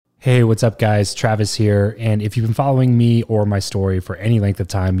Hey, what's up, guys? Travis here. And if you've been following me or my story for any length of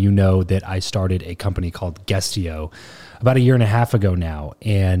time, you know that I started a company called Guestio about a year and a half ago now.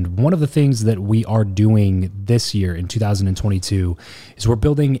 And one of the things that we are doing this year in 2022 is we're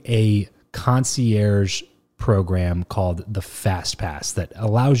building a concierge program called the Fast Pass that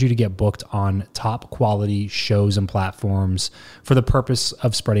allows you to get booked on top quality shows and platforms for the purpose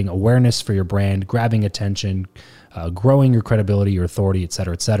of spreading awareness for your brand, grabbing attention, growing your credibility, your authority, et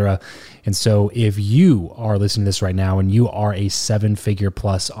cetera, et cetera. And so if you are listening to this right now and you are a 7-figure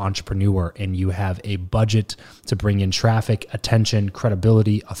plus entrepreneur and you have a budget to bring in traffic, attention,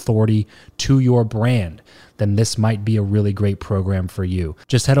 credibility, authority to your brand, then this might be a really great program for you.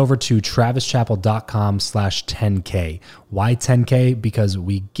 Just head over to travischappell.com/10K. Why 10K? Because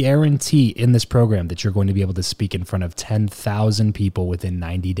we guarantee in this program that you're going to be able to speak in front of 10,000 people within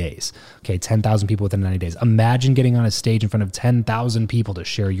 90 days. Okay, 10,000 people within 90 days. Imagine getting on a stage in front of 10,000 people to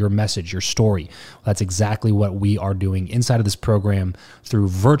share your message, your story. Well, that's exactly what we are doing inside of this program through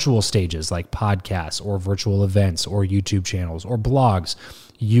virtual stages like podcasts or virtual events or YouTube channels or blogs.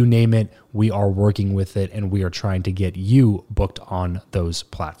 You name it, we are working with it, and we are trying to get you booked on those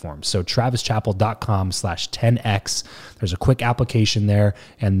platforms. So travischappell.com/10X. There's a quick application there,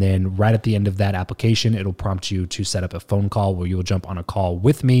 and then right at the end of that application, it'll prompt you to set up a phone call where you'll jump on a call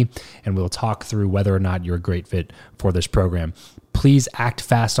with me, and we'll talk through whether or not you're a great fit for this program. Please act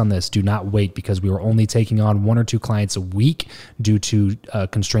fast on this. Do not wait, because we are only taking on 1 or 2 clients a week due to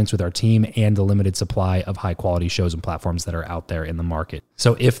constraints with our team and the limited supply of high quality shows and platforms that are out there in the market.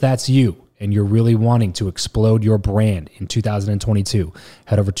 So if that's you and you're really wanting to explode your brand in 2022,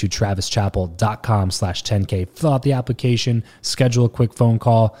 head over to travischappell.com/10K, fill out the application, schedule a quick phone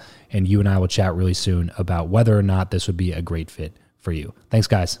call, and you and I will chat really soon about whether or not this would be a great fit for you. Thanks,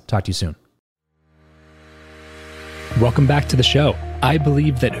 guys. Talk to you soon. Welcome back to the show. I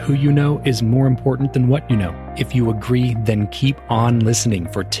believe that who you know is more important than what you know. If you agree, then keep on listening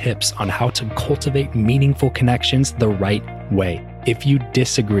for tips on how to cultivate meaningful connections the right way. If you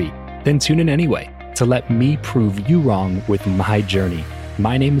disagree, then tune in anyway to let me prove you wrong with my journey.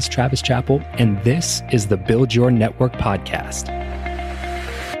 My name is Travis Chappell, and this is the Build Your Network podcast.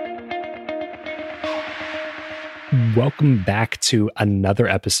 Welcome back to another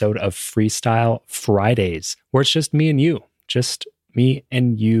episode of Freestyle Fridays, where it's just me and you,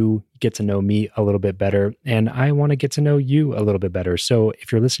 get to know me a little bit better, and I want to get to know you a little bit better. So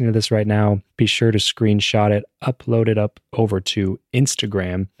if you're listening to this right now, be sure to screenshot it, upload it up over to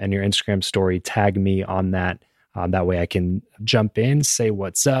Instagram, and your Instagram story, tag me on that. That way I can jump in, say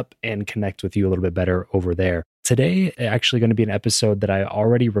what's up, and connect with you a little bit better over there. Today, actually going to be an episode that I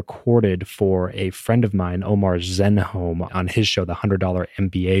already recorded for a friend of mine, Omar Zenhom, on his show, the $100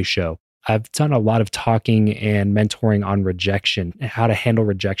 MBA show. I've done a lot of talking and mentoring on rejection, how to handle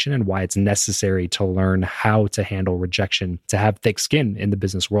rejection and why it's necessary to learn how to handle rejection, to have thick skin in the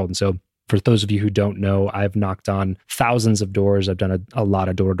business world. And so for those of you who don't know, I've knocked on thousands of doors. I've done a lot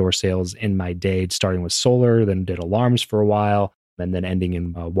of door-to-door sales in my day, starting with solar, then did alarms for a while, and then ending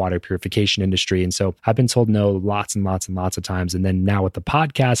in water purification industry. And so I've been told no lots and lots and lots of times. And then now with the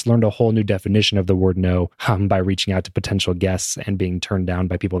podcast, learned a whole new definition of the word no by reaching out to potential guests and being turned down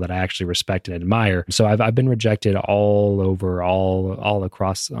by people that I actually respect and admire. So I've been rejected all over, all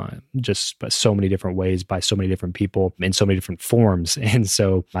across just so many different ways by so many different people in so many different forms. And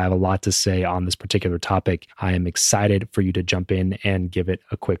so I have a lot to say on this particular topic. I am excited for you to jump in and give it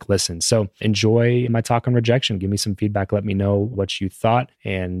a quick listen. So enjoy my talk on rejection. Give me some feedback. Let me know what you thought,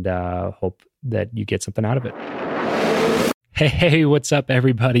 and hope that you get something out of it. Hey, what's up,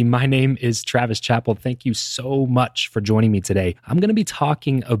 everybody? My name is Travis Chappell. Thank you so much for joining me today. I'm going to be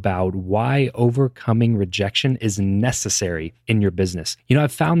talking about why overcoming rejection is necessary in your business. You know,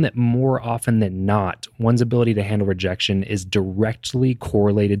 I've found that more often than not, one's ability to handle rejection is directly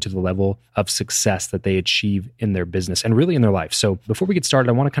correlated to the level of success that they achieve in their business and really in their life. So before we get started,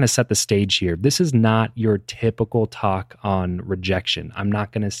 I want to kind of set the stage here. This is not your typical talk on rejection. I'm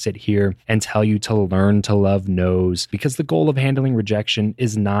not going to sit here and tell you to learn to love no's, because the goal of handling rejection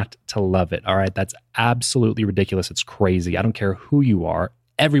is not to love it. All right. That's absolutely ridiculous. It's crazy. I don't care who you are.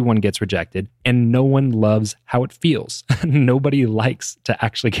 Everyone gets rejected, and no one loves how it feels. Nobody likes to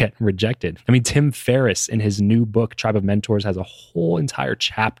actually get rejected. I mean, Tim Ferriss in his new book, Tribe of Mentors, has a whole entire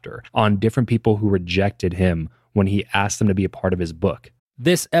chapter on different people who rejected him when he asked them to be a part of his book.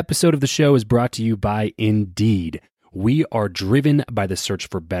 This episode of the show is brought to you by Indeed. We are driven by the search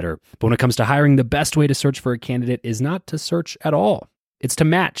for better. But when it comes to hiring, the best way to search for a candidate is not to search at all. It's to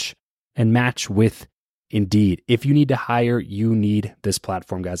match, and match with Indeed. If you need to hire, you need this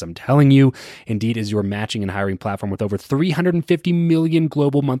platform, guys. I'm telling you, Indeed is your matching and hiring platform with over 350 million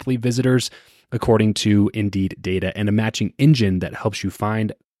global monthly visitors, according to Indeed data, and a matching engine that helps you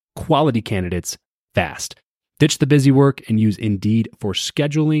find quality candidates fast. Ditch the busy work and use Indeed for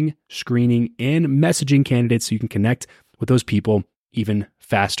scheduling, screening, and messaging candidates so you can connect with those people even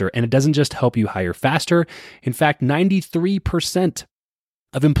faster. And it doesn't just help you hire faster. In fact, 93%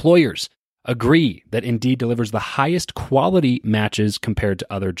 of employers agree that Indeed delivers the highest quality matches compared to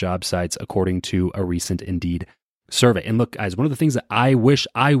other job sites, according to a recent Indeed survey. And look, guys, one of the things that I wish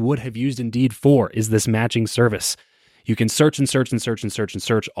I would have used Indeed for is this matching service. You can search and search and search and search and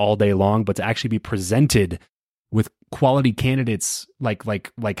search all day long, but to actually be presented with quality candidates, like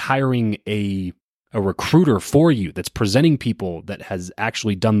hiring a recruiter for you that's presenting people that has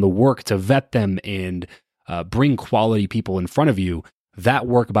actually done the work to vet them and bring quality people in front of you. That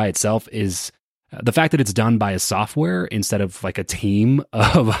work by itself is the fact that it's done by a software instead of like a team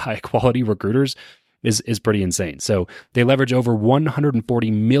of high quality recruiters is pretty insane. So they leverage over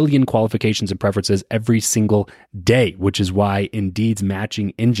 140 million qualifications and preferences every single day, which is why Indeed's matching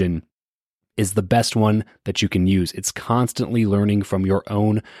engine is the best one that you can use. It's constantly learning from your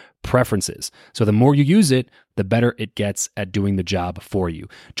own preferences. So the more you use it, the better it gets at doing the job for you.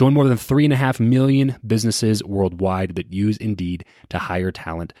 Join more than 3.5 million businesses worldwide that use Indeed to hire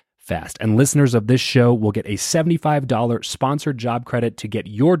talent fast. And listeners of this show will get a $75 sponsored job credit to get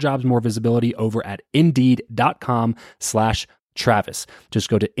your jobs more visibility over at Indeed.com/Travis. Just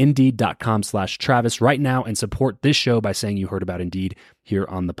go to Indeed.com/Travis right now and support this show by saying you heard about Indeed here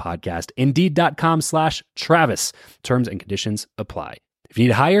on the podcast. Indeed.com/Travis. Terms and conditions apply. If you need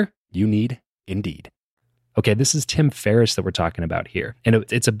to hire, you need Indeed. Okay, this is Tim Ferriss that we're talking about here. And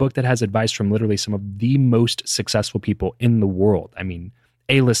it's a book that has advice from literally some of the most successful people in the world. I mean,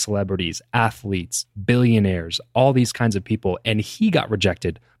 A-list celebrities, athletes, billionaires, all these kinds of people. And he got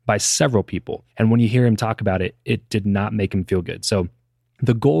rejected by several people. And when you hear him talk about it, it did not make him feel good. So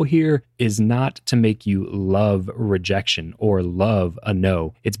the goal here is not to make you love rejection or love a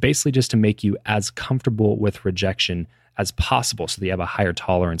no. It's basically just to make you as comfortable with rejection as possible so that you have a higher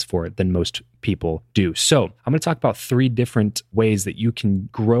tolerance for it than most people do. So I'm going to talk about 3 different ways that you can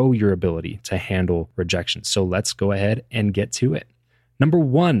grow your ability to handle rejection. So let's go ahead and get to it. Number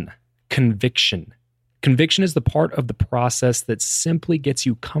 1, conviction. Conviction is the part of the process that simply gets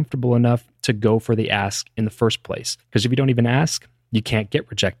you comfortable enough to go for the ask in the first place. Because if you don't even ask, you can't get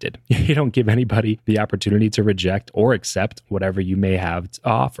rejected. You don't give anybody the opportunity to reject or accept whatever you may have to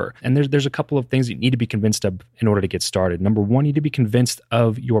offer. And there's a couple of things you need to be convinced of in order to get started. Number 1, you need to be convinced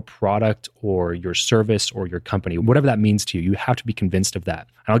of your product or your service or your company, whatever that means to you. You have to be convinced of that.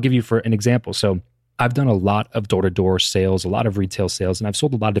 And I'll give you for an example. So I've done a lot of door-to-door sales, a lot of retail sales, and I've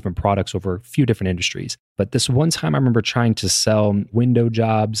sold a lot of different products over a few different industries. But this one time I remember trying to sell window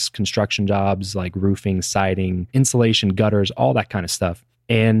jobs, construction jobs like roofing, siding, insulation, gutters, all that kind of stuff.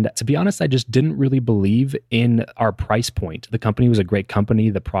 And to be honest, I just didn't really believe in our price point. The company was a great company.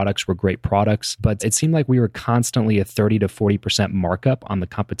 The products were great products, but it seemed like we were constantly a 30 to 40% markup on the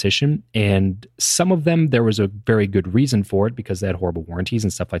competition. And some of them, there was a very good reason for it because they had horrible warranties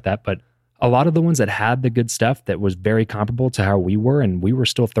and stuff like that. But a lot of the ones that had the good stuff that was very comparable to how we were, and we were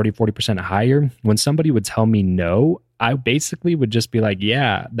still 30, 40% higher, when somebody would tell me no, I basically would just be like,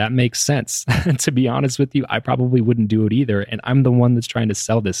 yeah, that makes sense. And to be honest with you, I probably wouldn't do it either. And I'm the one that's trying to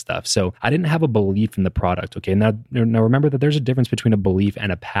sell this stuff. So I didn't have a belief in the product. Okay. Now remember that there's a difference between a belief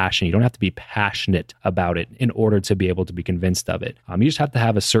and a passion. You don't have to be passionate about it in order to be able to be convinced of it. You just have to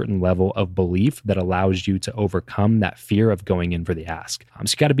have a certain level of belief that allows you to overcome that fear of going in for the ask.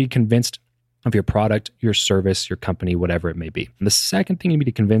 So you got to be convinced of your product, your service, your company, whatever it may be. And the second thing you need to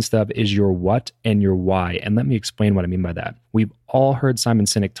be convinced of is your what and your why. And let me explain what I mean by that. We've all heard Simon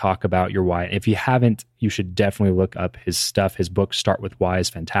Sinek talk about your why. If you haven't, you should definitely look up his stuff. His book, Start With Why, is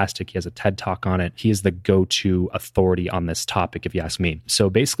fantastic. He has a TED Talk on it. He is the go-to authority on this topic, if you ask me. So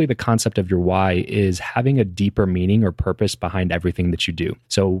basically, the concept of your why is having a deeper meaning or purpose behind everything that you do.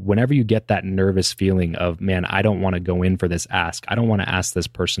 So whenever you get that nervous feeling of, man, I don't want to go in for this ask, I don't want to ask this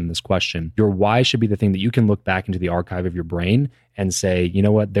person this question, your why should be the thing that you can look back into the archive of your brain and say, you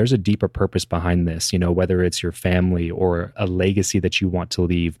know what, there's a deeper purpose behind this, whether it's your family or a legacy that you want to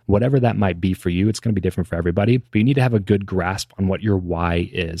leave, whatever that might be for you, it's going to be different for everybody, but you need to have a good grasp on what your why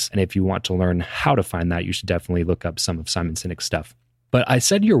is. And if you want to learn how to find that, you should definitely look up some of Simon Sinek's stuff. But I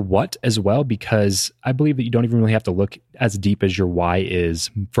said your what as well, because I believe that you don't even really have to look as deep as your why is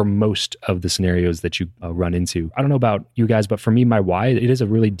for most of the scenarios that you run into. I don't know about you guys, but for me, my why, it is a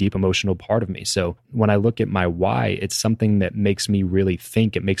really deep emotional part of me. So when I look at my why, it's something that makes me really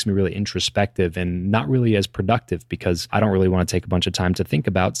think. It makes me really introspective and not really as productive, because I don't really want to take a bunch of time to think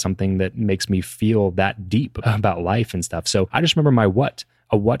about something that makes me feel that deep about life and stuff. So I just remember my what.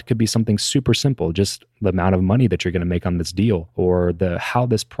 A what could be something super simple, just the amount of money that you're going to make on this deal, or the how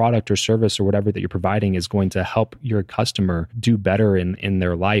this product or service or whatever that you're providing is going to help your customer do better in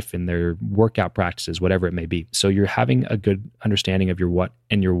their life, in their workout practices, whatever it may be. So you're having a good understanding of your what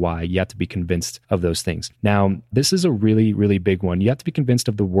and your why. You have to be convinced of those things. Now, this is a really, really big one. You have to be convinced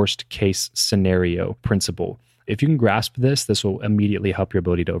of the worst case scenario principle. If you can grasp this, this will immediately help your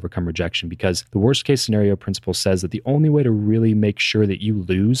ability to overcome rejection, because the worst case scenario principle says that the only way to really make sure that you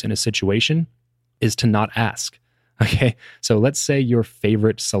lose in a situation is to not ask. Okay, so let's say your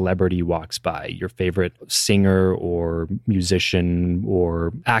favorite celebrity walks by, your favorite singer or musician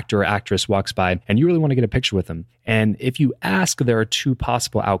or actor or actress walks by, and you really want to get a picture with them. And if you ask, there are two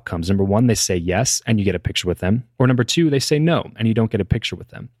possible outcomes. Number one, they say yes, and you get a picture with them. Or number two, they say no, and you don't get a picture with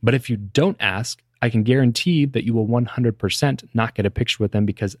them. But if you don't ask, I can guarantee that you will 100% not get a picture with them,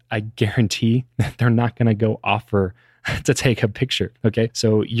 because I guarantee that they're not going to go offer to take a picture. Okay.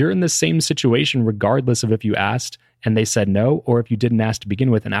 So you're in the same situation regardless of if you asked and they said no, or if you didn't ask to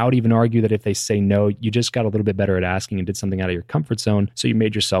begin with. And I would even argue that if they say no, you just got a little bit better at asking and did something out of your comfort zone. So you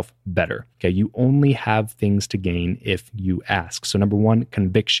made yourself better. Okay. You only have things to gain if you ask. So number one,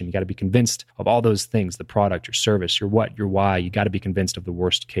 conviction. You got to be convinced of all those things, the product, your service, your what, your why. You got to be convinced of the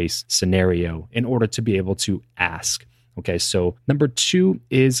worst case scenario in order to be able to ask. Okay. So number two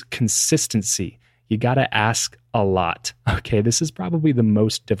is consistency. You got to ask a lot. Okay, this is probably the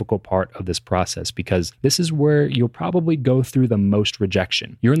most difficult part of this process, because this is where you'll probably go through the most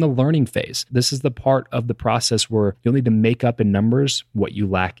rejection. You're in the learning phase. This is the part of the process where you'll need to make up in numbers what you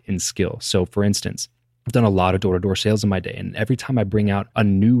lack in skill. So for instance, I've done a lot of door-to-door sales in my day, and every time I bring out a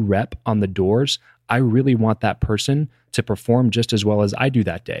new rep on the doors, I really want that person to perform just as well as I do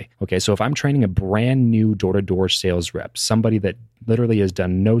that day. Okay, so if I'm training a brand new door-to-door sales rep, somebody that literally has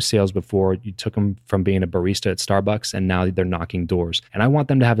done no sales before, you took them from being a barista at Starbucks and now they're knocking doors, and I want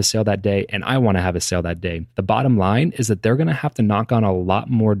them to have a sale that day and I want to have a sale that day. The bottom line is that they're going to have to knock on a lot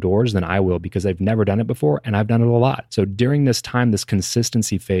more doors than I will, because they've never done it before and I've done it a lot. So during this time, this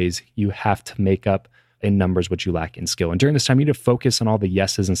consistency phase, you have to make up in numbers what you lack in skill. And during this time, you need to focus on all the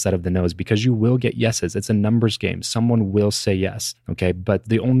yeses instead of the nos, because you will get yeses. It's a numbers game. Someone will say yes. Okay. But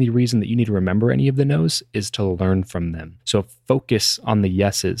the only reason that you need to remember any of the nos is to learn from them. So focus on the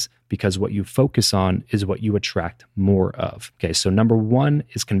yeses, because what you focus on is what you attract more of. Okay. So number one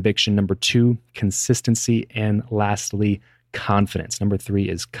is conviction. Number two, consistency. And lastly, confidence. Number three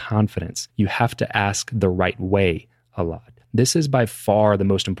is confidence. You have to ask the right way a lot. This is by far the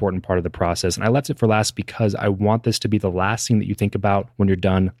most important part of the process, and I left it for last because I want this to be the last thing that you think about when you're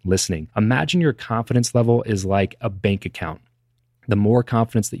done listening. Imagine your confidence level is like a bank account. The more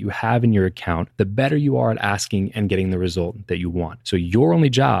confidence that you have in your account, the better you are at asking and getting the result that you want. So your only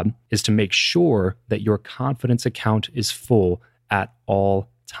job is to make sure that your confidence account is full at all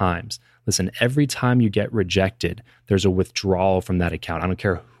times. Listen, every time you get rejected, there's a withdrawal from that account. I don't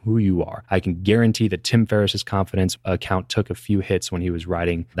care who you are. I can guarantee that Tim Ferriss's confidence account took a few hits when he was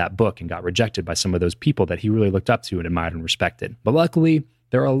writing that book and got rejected by some of those people that he really looked up to and admired and respected. But luckily,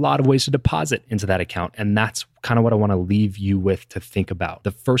 there are a lot of ways to deposit into that account, and that's kind of what I want to leave you with to think about.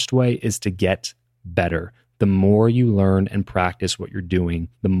 The first way is to get better. The more you learn and practice what you're doing,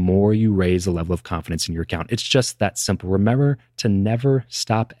 the more you raise the level of confidence in your account. It's just that simple. Remember to never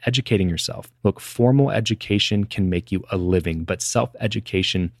stop educating yourself. Look, formal education can make you a living, but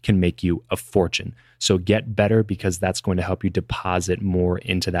self-education can make you a fortune. So get better, because that's going to help you deposit more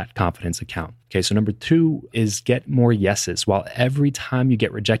into that confidence account. Okay, so number two is get more yeses. While every time you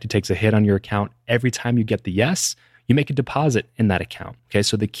get rejected takes a hit on your account, every time you get the yes, you make a deposit in that account. Okay,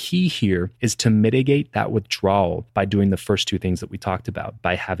 so the key here is to mitigate that withdrawal by doing the first two things that we talked about,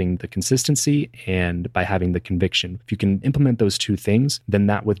 by having the consistency and by having the conviction. If you can implement those two things, then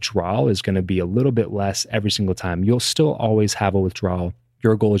that withdrawal is going to be a little bit less every single time. You'll still always have a withdrawal.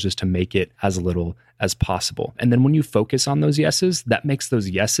 Your goal is just to make it as little as possible. And then when you focus on those yeses, that makes those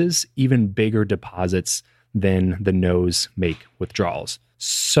yeses even bigger deposits than the nos make withdrawals.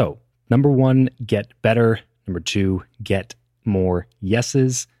 So number one, get better. Number two, get more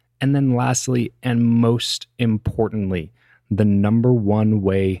yeses. And then lastly, and most importantly, the number one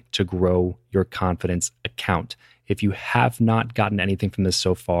way to grow your confidence account. If you have not gotten anything from this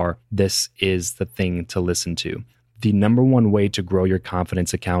so far, this is the thing to listen to. the number one way to grow your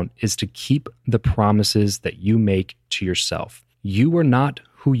confidence account is to keep the promises that you make to yourself. You are not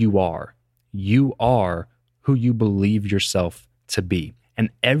who you are. You are who you believe yourself to be. And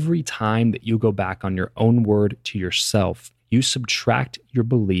every time that you go back on your own word to yourself, you subtract your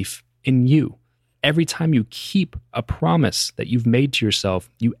belief in you. Every time you keep a promise that you've made to yourself,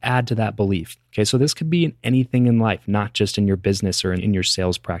 you add to that belief. Okay, so this could be in anything in life, not just in your business or in your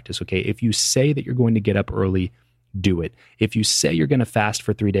sales practice. Okay, if you say that you're going to get up early, do it. If you say you're going to fast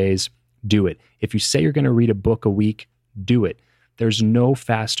for 3 days, do it. If you say you're going to read a book a week, do it. There's no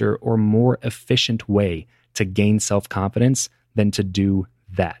faster or more efficient way to gain self-confidence than to do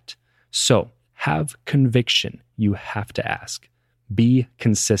that. So have conviction. You have to ask. Be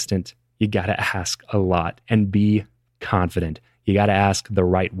consistent. You got to ask a lot, and be confident. You got to ask the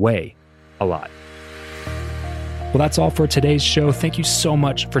right way a lot. Well, that's all for today's show. Thank you so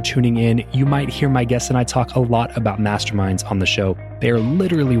much for tuning in. You might hear my guests and I talk a lot about masterminds on the show. They are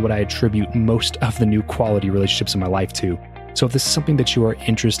literally what I attribute most of the new quality relationships in my life to. So if this is something that you are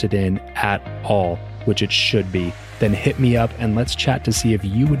interested in at all, which it should be, then hit me up and let's chat to see if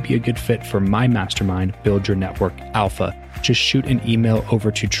you would be a good fit for my mastermind, Build Your Network Alpha. Just shoot an email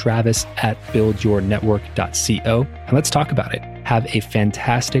over to travis@buildyournetwork.co and let's talk about it. Have a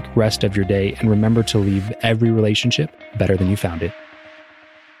fantastic rest of your day, and remember to leave every relationship better than you found it.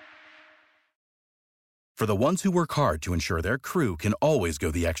 For the ones who work hard to ensure their crew can always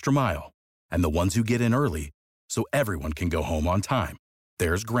go the extra mile, and the ones who get in early so everyone can go home on time,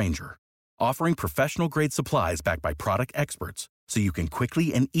 there's Grainger, offering professional-grade supplies backed by product experts so you can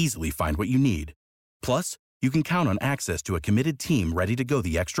quickly and easily find what you need. Plus, you can count on access to a committed team ready to go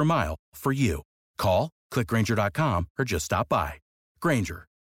the extra mile for you. Call, click Grainger.com, or just stop by. Grainger,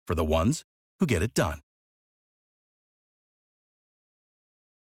 for the ones who get it done.